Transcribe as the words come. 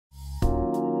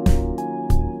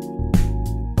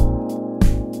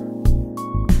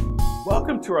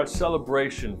Welcome to our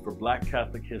celebration for Black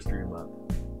Catholic History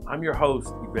Month. I'm your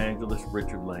host, Evangelist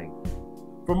Richard Lane.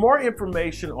 For more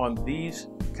information on these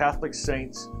Catholic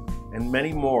saints and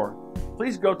many more,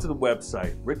 please go to the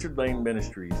website,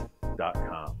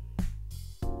 richardlaneministries.com.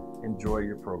 Enjoy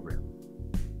your program.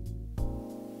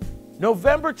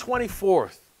 November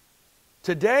 24th.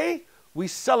 Today, we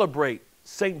celebrate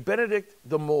Saint Benedict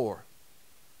the Moor.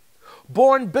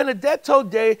 Born Benedetto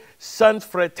de San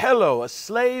Fratello, a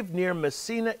slave near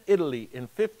Messina, Italy in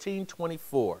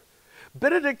 1524,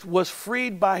 Benedict was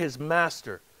freed by his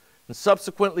master and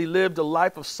subsequently lived a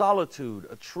life of solitude,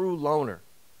 a true loner.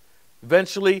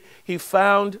 Eventually, he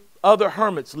found other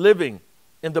hermits living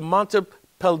in the Monte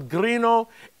Pellegrino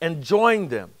and joined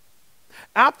them.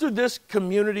 After this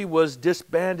community was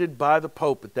disbanded by the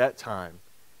Pope at that time,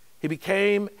 he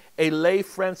became a lay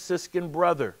Franciscan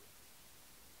brother,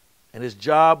 and his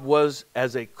job was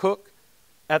as a cook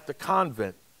at the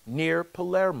convent near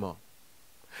Palermo.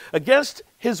 Against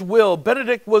his will,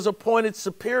 Benedict was appointed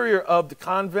superior of the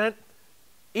convent,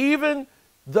 even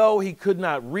though he could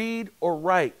not read or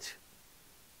write.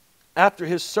 After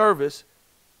his service,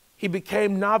 he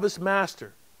became novice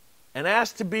master and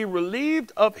asked to be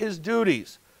relieved of his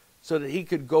duties so that he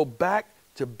could go back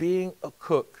to being a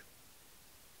cook.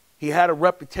 He had a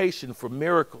reputation for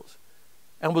miracles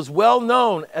and was well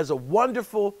known as a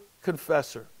wonderful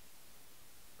confessor.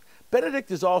 Benedict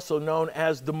is also known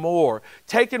as the Moor,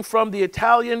 taken from the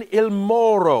Italian il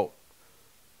Moro,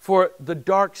 for the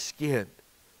dark-skinned,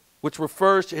 which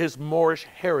refers to his Moorish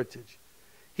heritage.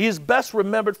 He is best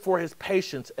remembered for his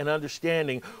patience and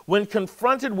understanding when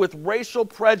confronted with racial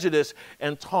prejudice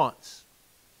and taunts.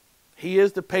 He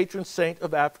is the patron saint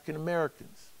of African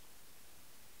Americans.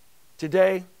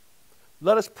 Today,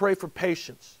 let us pray for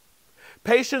patience.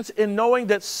 Patience in knowing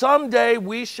that someday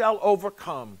we shall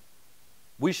overcome.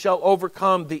 We shall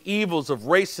overcome the evils of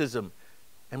racism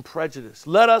and prejudice.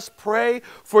 Let us pray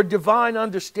for divine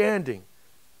understanding,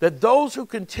 that those who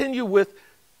continue with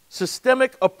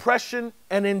systemic oppression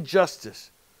and injustice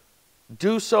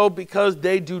do so because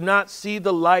they do not see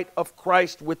the light of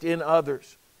Christ within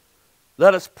others.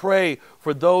 Let us pray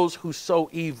for those who sow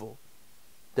evil,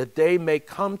 that they may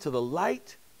come to the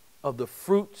light of the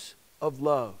fruits of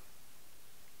love.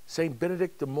 Saint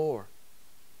Benedict the Moor,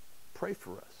 pray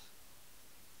for us.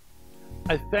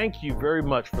 I thank you very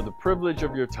much for the privilege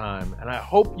of your time, and I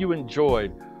hope you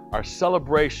enjoyed our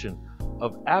celebration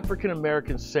of African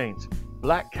American saints,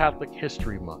 Black Catholic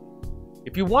History Month.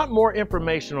 If you want more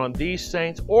information on these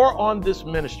saints or on this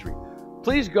ministry,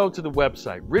 please go to the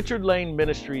website,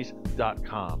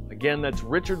 richardlaneministries.com. Again, that's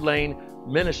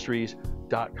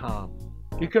richardlaneministries.com.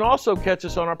 You can also catch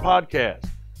us on our podcast.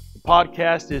 The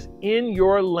podcast is In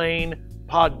Your Lane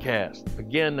Podcast.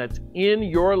 Again, that's In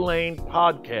Your Lane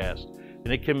Podcast.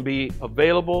 And it can be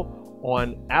available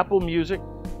on Apple Music,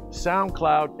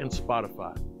 SoundCloud, and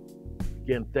Spotify.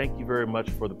 Again, thank you very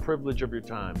much for the privilege of your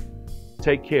time.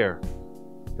 Take care.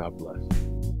 God bless.